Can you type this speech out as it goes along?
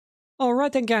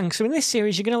Alright then gang, so in this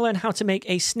series you're going to learn how to make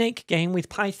a snake game with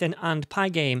Python and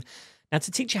Pygame. Now to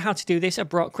teach you how to do this, I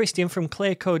brought Christian from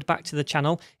Clear Code back to the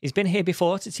channel. He's been here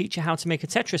before to teach you how to make a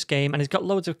Tetris game, and he's got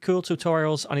loads of cool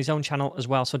tutorials on his own channel as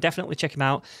well, so definitely check him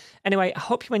out. Anyway, I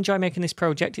hope you enjoy making this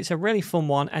project. It's a really fun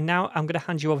one, and now I'm going to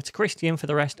hand you over to Christian for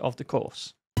the rest of the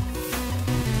course.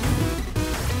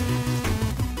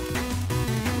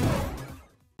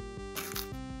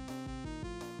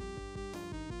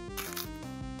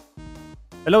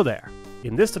 Hello there!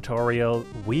 In this tutorial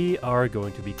we are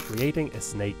going to be creating a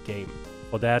snake game.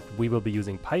 For that we will be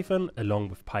using Python along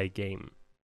with Pygame.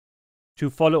 To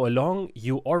follow along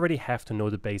you already have to know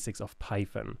the basics of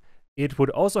Python. It would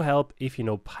also help if you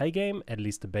know Pygame, at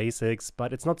least the basics,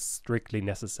 but it's not strictly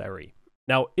necessary.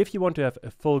 Now if you want to have a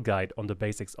full guide on the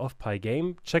basics of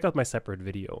Pygame, check out my separate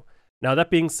video. Now that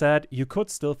being said, you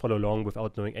could still follow along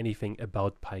without knowing anything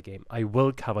about Pygame. I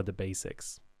will cover the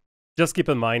basics. Just keep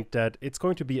in mind that it's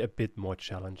going to be a bit more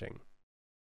challenging.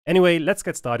 Anyway, let's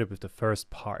get started with the first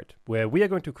part, where we are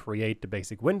going to create the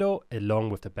basic window along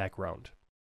with the background.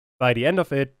 By the end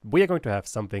of it, we are going to have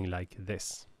something like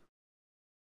this.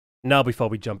 Now before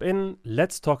we jump in,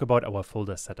 let's talk about our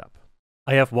folder setup.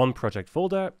 I have one project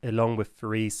folder along with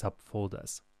 3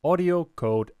 subfolders: audio,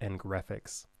 code, and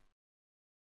graphics.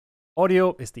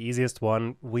 Audio is the easiest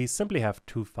one. We simply have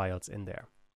 2 files in there.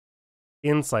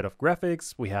 Inside of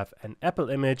graphics, we have an Apple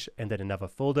image and then another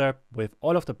folder with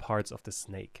all of the parts of the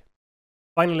snake.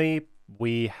 Finally,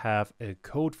 we have a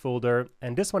code folder,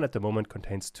 and this one at the moment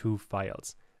contains 2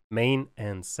 files, main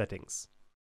and settings.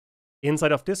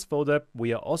 Inside of this folder,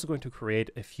 we are also going to create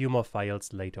a few more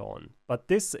files later on, but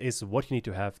this is what you need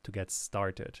to have to get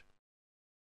started.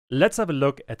 Let's have a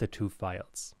look at the 2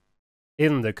 files.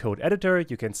 In the code editor,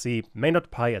 you can see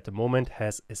main.py at the moment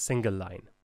has a single line,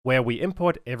 where we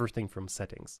import everything from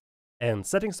settings. And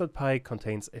settings.py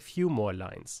contains a few more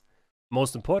lines.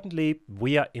 Most importantly,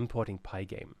 we are importing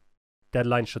Pygame. That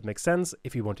line should make sense.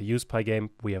 If you want to use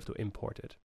Pygame, we have to import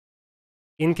it.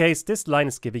 In case this line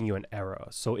is giving you an error,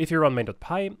 so if you're on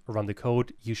main.py, run the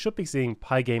code, you should be seeing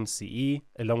Pygame CE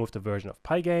along with the version of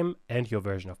Pygame and your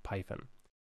version of Python.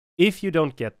 If you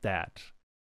don't get that,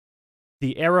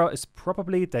 the error is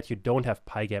probably that you don't have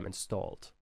Pygame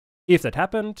installed. If that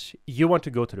happened, you want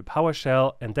to go to the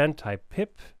PowerShell and then type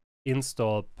pip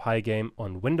install Pygame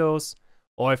on Windows,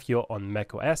 or if you're on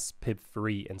macOS,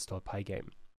 pip3 install Pygame.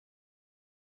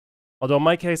 Although in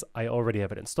my case, I already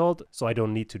have it installed, so I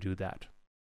don't need to do that.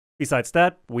 Besides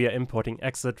that, we are importing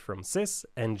exit from sys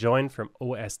and join from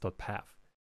os.path.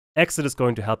 Exit is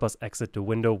going to help us exit the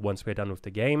window once we're done with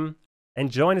the game, and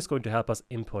join is going to help us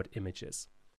import images.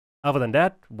 Other than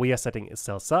that, we are setting a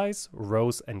cell size,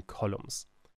 rows, and columns.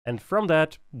 And from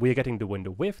that, we're getting the window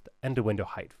width and the window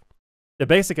height. The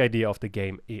basic idea of the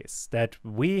game is that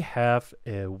we have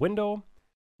a window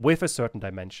with a certain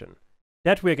dimension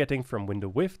that we're getting from window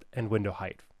width and window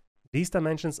height. These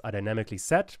dimensions are dynamically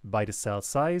set by the cell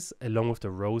size along with the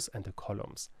rows and the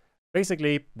columns.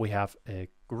 Basically, we have a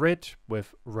grid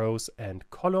with rows and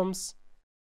columns,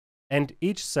 and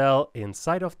each cell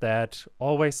inside of that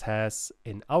always has,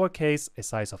 in our case, a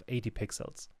size of 80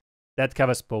 pixels. That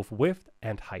covers both width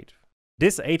and height.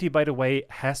 This 80, by the way,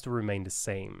 has to remain the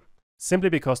same, simply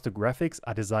because the graphics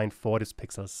are designed for this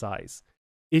pixel size.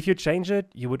 If you change it,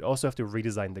 you would also have to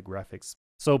redesign the graphics.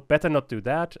 So better not do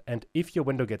that, and if your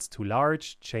window gets too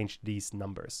large, change these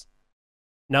numbers.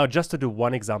 Now just to do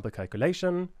one example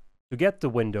calculation, to get the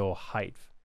window height,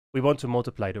 we want to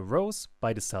multiply the rows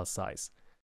by the cell size,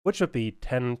 which should be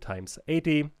 10 times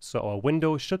 80, so our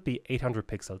window should be 800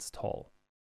 pixels tall.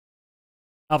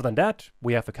 Other than that,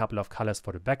 we have a couple of colors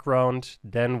for the background,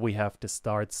 then we have the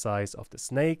start size of the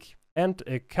snake, and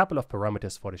a couple of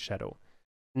parameters for the shadow,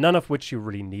 none of which you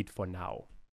really need for now.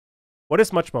 What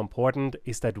is much more important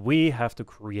is that we have to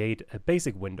create a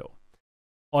basic window.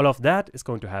 All of that is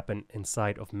going to happen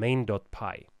inside of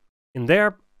main.py. In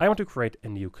there, I want to create a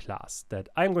new class that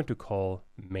I'm going to call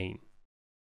main.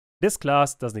 This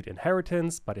class doesn't need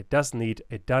inheritance, but it does need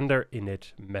a dunder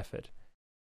init method.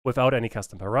 Without any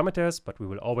custom parameters, but we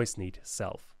will always need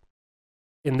self.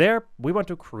 In there, we want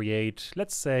to create,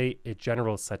 let's say, a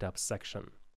general setup section,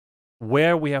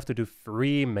 where we have to do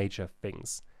 3 major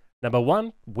things. Number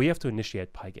 1, we have to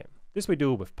initiate Pygame. This we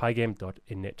do with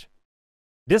pygame.init.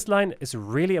 This line is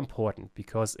really important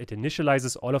because it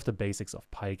initializes all of the basics of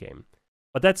Pygame.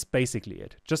 But that's basically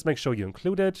it. Just make sure you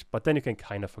include it, but then you can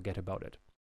kind of forget about it.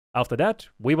 After that,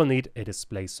 we will need a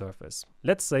display surface.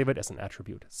 Let's save it as an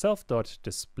attribute,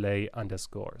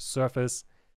 self.display_surface,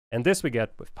 and this we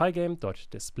get with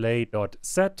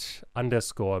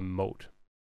pygame.display.set_mode.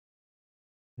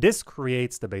 This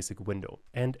creates the basic window,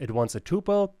 and it wants a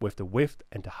tuple with the width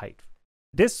and the height.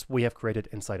 This we have created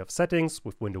inside of settings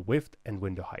with window width and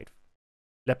window height.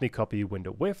 Let me copy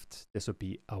window width. This would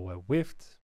be our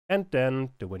width, and then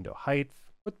the window height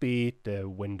would be the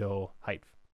window height.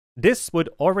 This would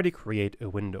already create a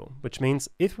window, which means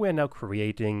if we are now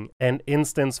creating an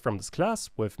instance from this class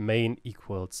with main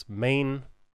equals main,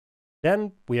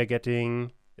 then we are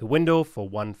getting a window for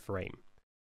one frame.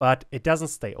 But it doesn't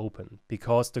stay open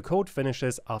because the code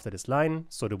finishes after this line,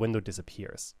 so the window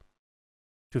disappears.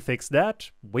 To fix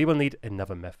that, we will need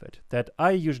another method that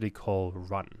I usually call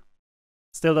run.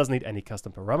 Still doesn't need any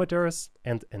custom parameters,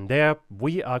 and in there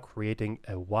we are creating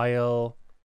a while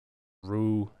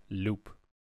through loop.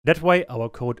 That way our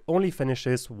code only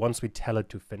finishes once we tell it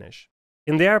to finish.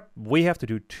 In there we have to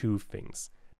do two things.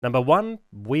 Number one,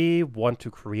 we want to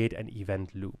create an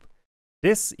event loop.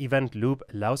 This event loop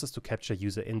allows us to capture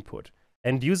user input,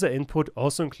 and user input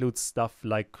also includes stuff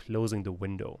like closing the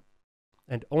window.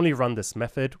 And only run this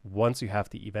method once you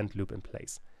have the event loop in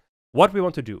place. What we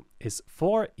want to do is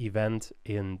for event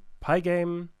in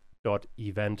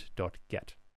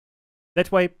pygame.event.get.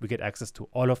 That way we get access to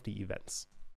all of the events.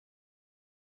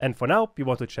 And for now, we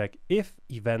want to check if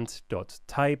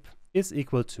event.type is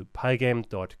equal to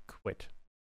pygame.quit.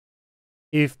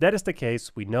 If that is the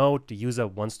case, we know the user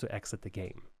wants to exit the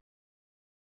game.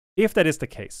 If that is the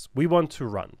case, we want to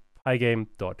run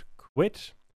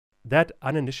pygame.quit. That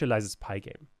uninitializes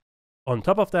Pygame. On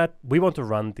top of that, we want to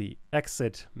run the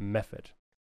exit method,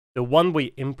 the one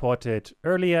we imported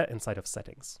earlier inside of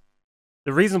settings.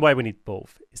 The reason why we need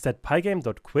both is that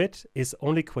pygame.quit is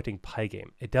only quitting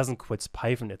Pygame. It doesn't quit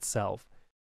Python itself.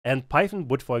 And Python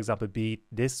would, for example, be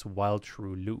this while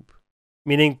true loop,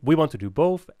 meaning we want to do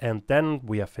both and then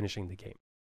we are finishing the game.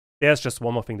 There's just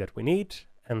one more thing that we need,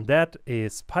 and that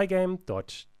is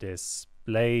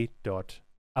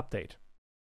pygame.display.update.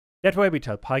 That way we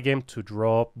tell Pygame to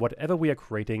draw whatever we are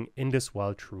creating in this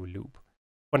while true loop.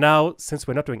 For now, since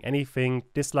we're not doing anything,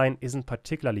 this line isn't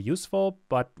particularly useful,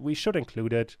 but we should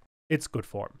include it. It's good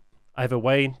form. Either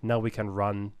way, now we can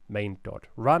run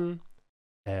main.run,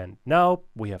 and now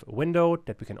we have a window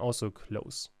that we can also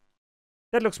close.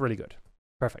 That looks really good.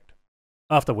 Perfect.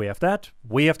 After we have that,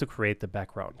 we have to create the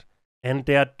background. And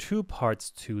there are two parts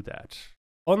to that.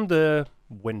 On the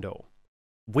window,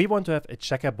 we want to have a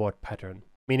checkerboard pattern,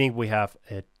 meaning we have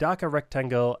a darker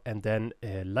rectangle and then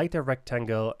a lighter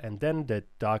rectangle and then the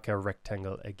darker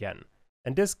rectangle again.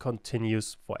 And this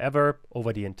continues forever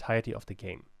over the entirety of the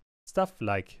game. Stuff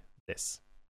like this.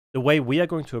 The way we are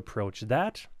going to approach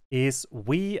that is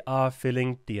we are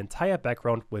filling the entire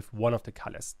background with one of the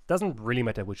colors. Doesn't really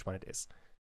matter which one it is.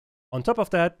 On top of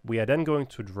that, we are then going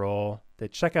to draw the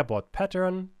checkerboard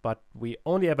pattern, but we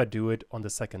only ever do it on the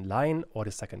second line or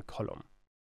the second column.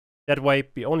 That way,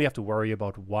 we only have to worry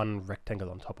about one rectangle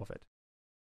on top of it.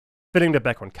 Filling the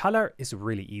background color is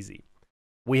really easy.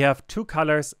 We have two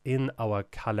colors in our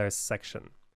colors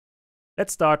section.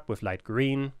 Let's start with light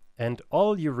green, and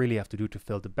all you really have to do to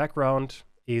fill the background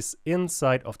is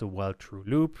inside of the while true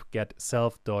loop, get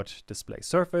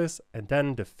self.displaySurface and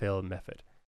then the fill method,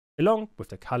 along with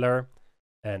the color,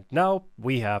 and now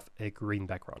we have a green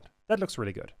background. That looks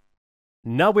really good.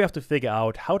 Now we have to figure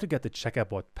out how to get the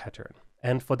checkerboard pattern.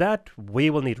 And for that,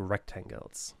 we will need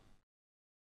rectangles.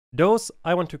 Those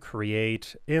I want to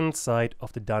create inside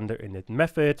of the dunder_init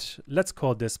method. Let's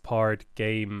call this part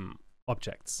game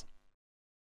objects.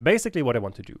 Basically what I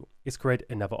want to do is create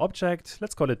another object.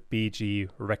 Let's call it bg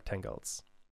rectangles.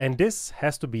 And this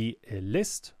has to be a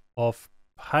list of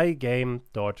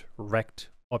pygame.rect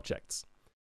objects.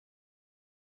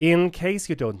 In case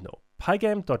you don't know,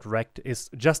 pygame.rect is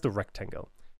just a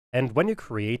rectangle. And when you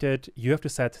create it, you have to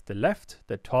set the left,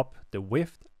 the top, the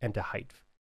width, and the height.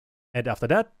 And after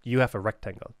that, you have a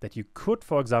rectangle that you could,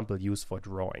 for example, use for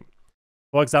drawing.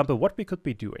 For example, what we could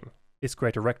be doing is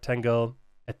create a rectangle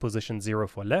at position 0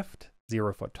 for left,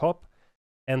 0 for top,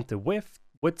 and the width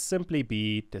would simply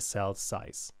be the cell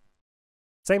size.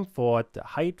 Same for the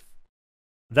height.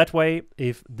 That way,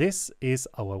 if this is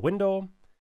our window,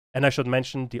 and I should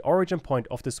mention the origin point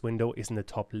of this window is in the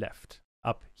top left,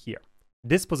 up here.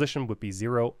 This position would be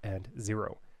 0 and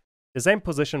 0. The same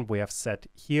position we have set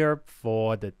here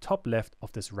for the top left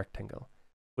of this rectangle,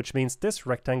 which means this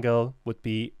rectangle would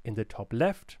be in the top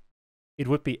left. It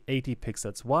would be 80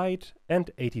 pixels wide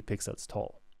and 80 pixels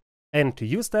tall. And to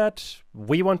use that,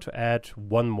 we want to add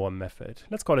one more method.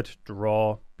 Let's call it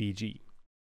drawBG,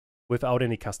 without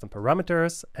any custom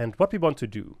parameters. And what we want to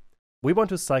do, we want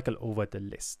to cycle over the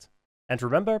list. And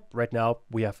remember, right now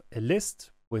we have a list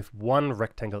with one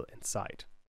rectangle inside.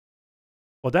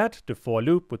 For that, the for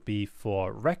loop would be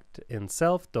for rect in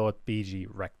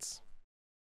self.bgrects.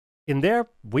 In there,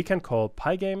 we can call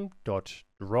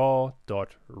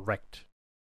pygame.draw.rect,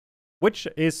 which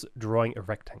is drawing a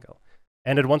rectangle.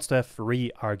 And it wants to have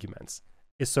 3 arguments.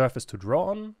 A surface to draw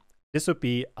on. This would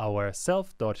be our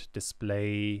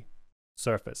self.display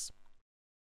surface.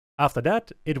 After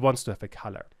that, it wants to have a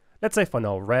color. Let's say for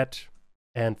now red.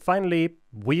 And finally,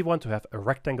 we want to have a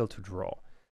rectangle to draw.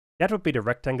 That would be the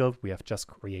rectangle we have just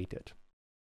created,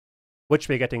 which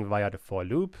we're getting via the for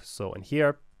loop. So in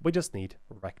here, we just need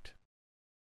rect.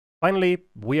 Finally,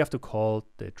 we have to call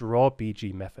the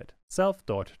drawBG method,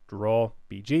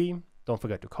 self.drawBG. Don't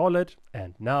forget to call it.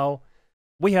 And now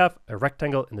we have a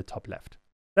rectangle in the top left.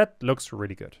 That looks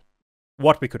really good.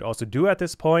 What we could also do at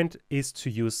this point is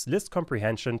to use list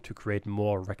comprehension to create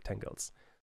more rectangles.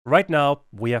 Right now,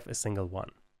 we have a single one.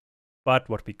 But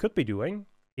what we could be doing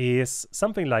is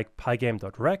something like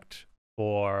pygame.rect,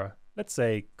 or let's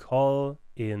say call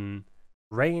in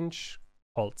range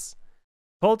colts.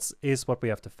 Colts is what we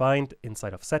have defined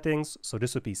inside of settings, so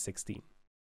this would be 16.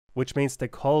 Which means the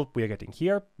call we are getting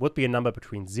here would be a number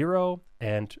between 0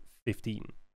 and 15.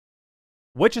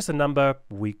 Which is a number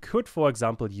we could, for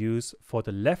example, use for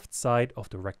the left side of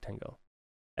the rectangle.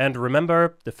 And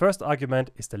remember, the first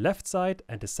argument is the left side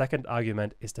and the second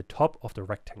argument is the top of the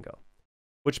rectangle.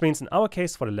 Which means in our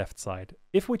case for the left side,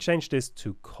 if we change this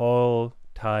to call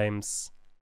times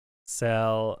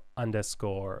cell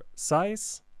underscore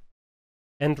size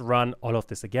and run all of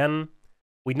this again,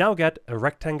 we now get a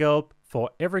rectangle for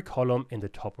every column in the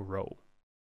top row.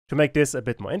 To make this a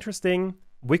bit more interesting,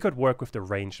 we could work with the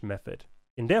range method.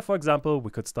 In there, for example,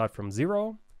 we could start from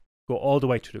 0, go all the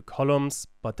way to the columns,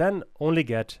 but then only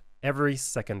get every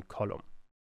second column.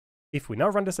 If we now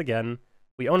run this again,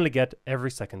 we only get every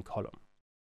second column.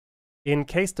 In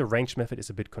case the range method is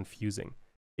a bit confusing,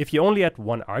 if you only add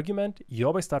one argument, you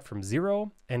always start from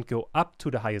 0 and go up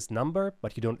to the highest number,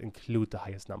 but you don't include the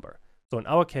highest number. So in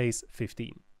our case,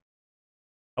 15.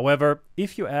 However,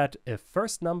 if you add a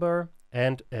first number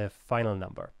and a final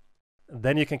number,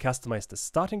 then you can customize the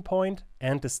starting point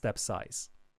and the step size.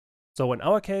 So in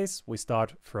our case, we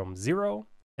start from 0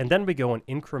 and then we go in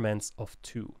increments of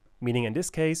 2, meaning in this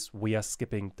case, we are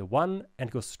skipping the 1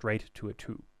 and go straight to a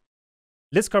 2.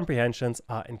 List comprehensions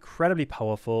are incredibly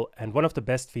powerful and one of the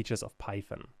best features of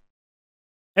Python.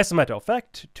 As a matter of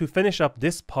fact, to finish up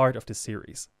this part of the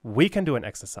series, we can do an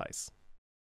exercise.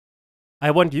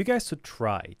 I want you guys to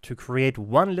try to create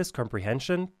one list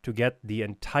comprehension to get the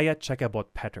entire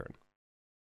checkerboard pattern.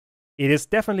 It is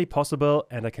definitely possible,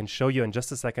 and I can show you in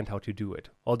just a second how to do it,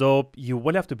 although you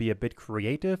will have to be a bit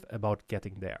creative about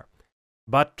getting there.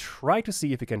 But try to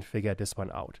see if you can figure this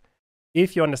one out.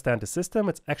 If you understand the system,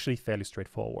 it's actually fairly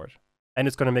straightforward, and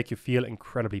it's going to make you feel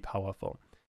incredibly powerful.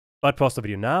 But pause the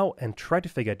video now and try to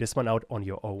figure this one out on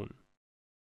your own.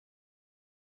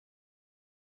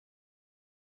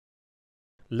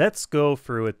 Let's go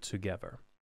through it together.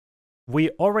 We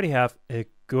already have a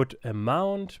good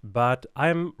amount, but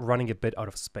I'm running a bit out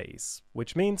of space,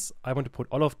 which means I want to put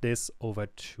all of this over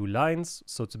 2 lines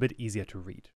so it's a bit easier to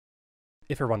read.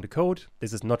 If I run the code,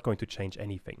 this is not going to change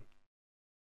anything.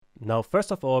 Now,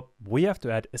 first of all, we have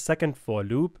to add a second for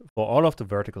loop for all of the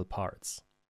vertical parts.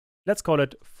 Let's call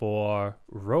it for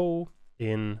row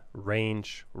in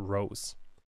range rows.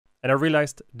 And I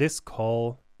realized this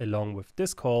call along with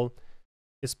this call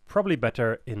is probably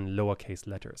better in lowercase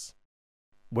letters.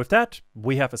 With that,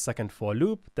 we have a second for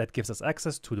loop that gives us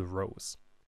access to the rows.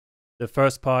 The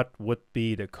first part would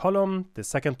be the column, the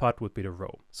second part would be the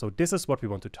row. So this is what we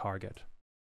want to target.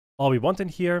 All we want in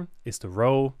here is the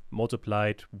row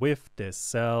multiplied with the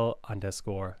cell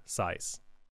underscore size.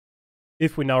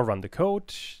 If we now run the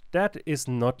code, that is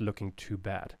not looking too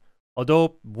bad.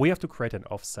 Although we have to create an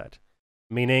offset,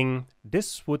 meaning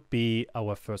this would be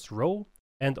our first row.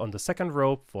 And on the second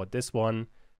row for this one,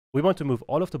 we want to move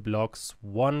all of the blocks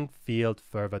 1 field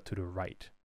further to the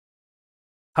right.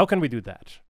 How can we do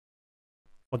that?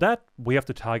 For that, we have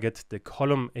to target the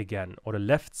column again, or the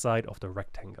left side of the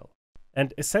rectangle.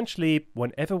 And essentially,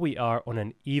 whenever we are on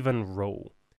an even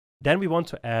row, then we want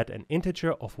to add an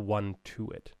integer of 1 to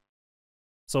it.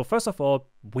 So first of all,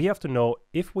 we have to know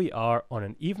if we are on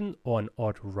an even or an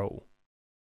odd row.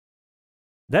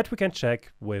 That we can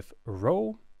check with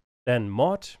row, then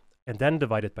mod, and then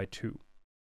divide it by 2.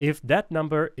 If that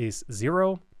number is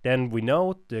 0, then we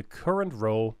know the current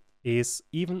row is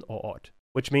even or odd,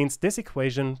 which means this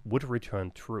equation would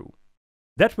return true.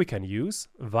 That we can use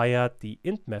via the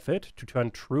int method to turn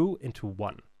true into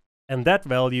 1. And that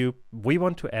value we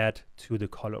want to add to the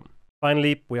column.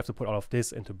 Finally, we have to put all of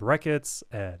this into brackets,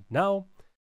 and now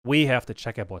we have the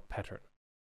checkerboard pattern.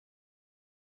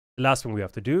 The last thing we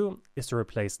have to do is to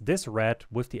replace this red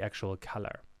with the actual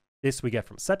color. This we get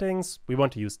from settings. We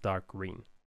want to use dark green.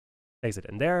 Place it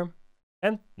in there.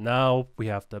 And now we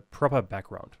have the proper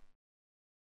background.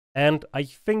 And I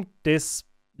think this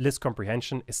list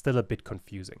comprehension is still a bit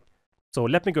confusing. So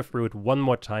let me go through it one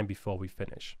more time before we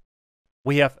finish.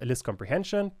 We have a list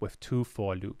comprehension with 2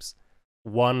 for loops.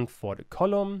 One for the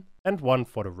column and one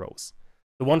for the rows.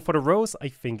 The one for the rows I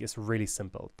think is really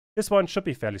simple. This one should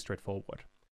be fairly straightforward.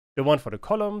 The one for the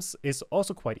columns is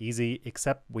also quite easy,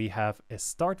 except we have a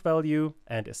start value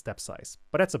and a step size,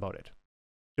 but that's about it.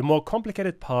 The more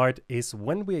complicated part is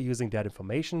when we are using that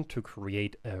information to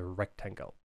create a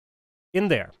rectangle. In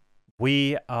there,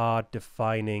 we are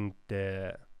defining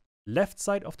the left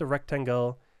side of the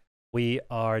rectangle, we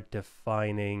are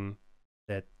defining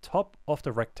the top of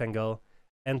the rectangle,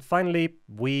 and finally,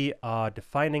 we are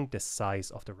defining the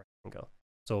size of the rectangle.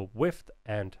 So width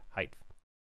and height.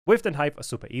 Width and height are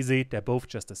super easy, they're both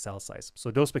just the cell size,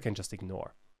 so those we can just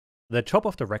ignore. The top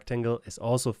of the rectangle is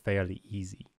also fairly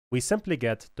easy. We simply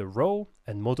get the row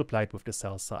and multiply it with the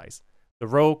cell size, the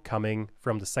row coming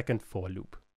from the second for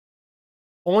loop.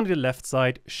 Only the left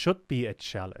side should be a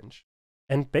challenge.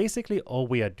 And basically all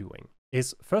we are doing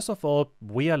is, first of all,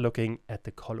 we are looking at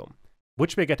the column,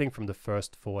 which we're getting from the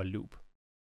first for loop.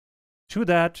 To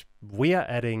that, we are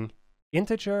adding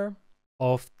integer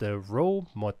of the row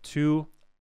mod 2,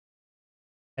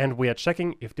 and we are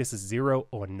checking if this is 0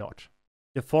 or not.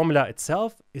 The formula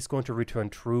itself is going to return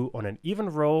true on an even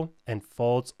row and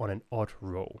false on an odd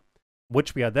row,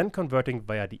 which we are then converting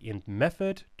via the int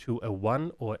method to a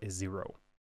 1 or a 0.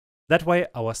 That way,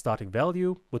 our starting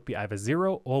value would be either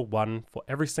 0 or 1 for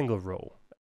every single row.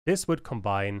 This would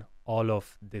combine all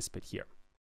of this bit here.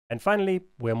 And finally,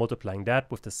 we're multiplying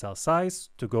that with the cell size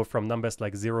to go from numbers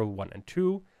like 0, 1, and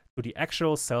 2 to the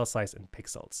actual cell size in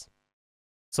pixels.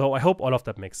 So I hope all of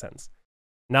that makes sense.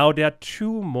 Now, there are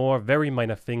 2 more very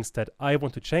minor things that I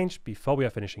want to change before we are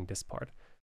finishing this part.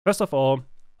 First of all,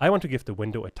 I want to give the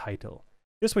window a title.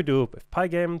 This we do with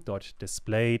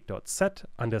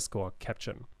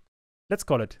pygame.display.set_caption. Let's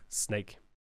call it snake.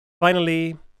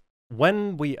 Finally,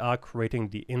 when we are creating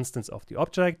the instance of the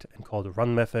object and call the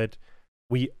run method,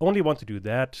 we only want to do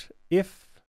that if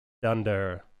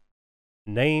dunder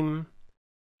name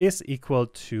is equal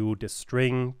to the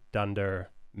string dunder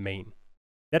main.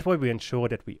 That way we ensure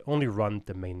that we only run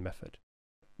the main method.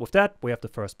 With that, we have the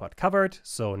first part covered,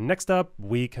 so next up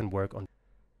we can work on.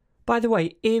 By the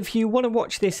way, if you want to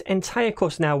watch this entire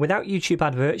course now without YouTube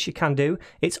adverts, you can do.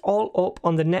 It's all up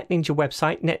on the NetNinja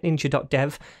website,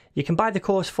 netninja.dev. You can buy the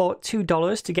course for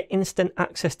 $2 to get instant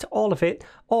access to all of it,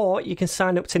 or you can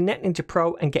sign up to NetNinja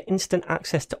Pro and get instant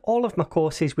access to all of my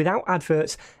courses without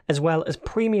adverts, as well as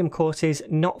premium courses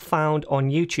not found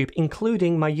on YouTube,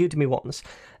 including my Udemy ones.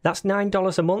 That's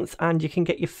 $9 a month, and you can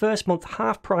get your first month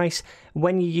half price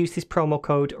when you use this promo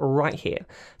code right here.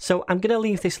 So I'm going to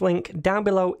leave this link down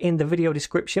below in the video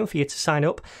description for you to sign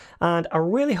up, and I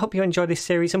really hope you enjoy this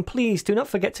series, and please do not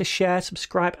forget to share,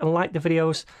 subscribe and like the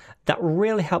videos. That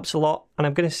really helps a lot, and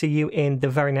I'm going to see you in the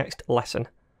very next lesson.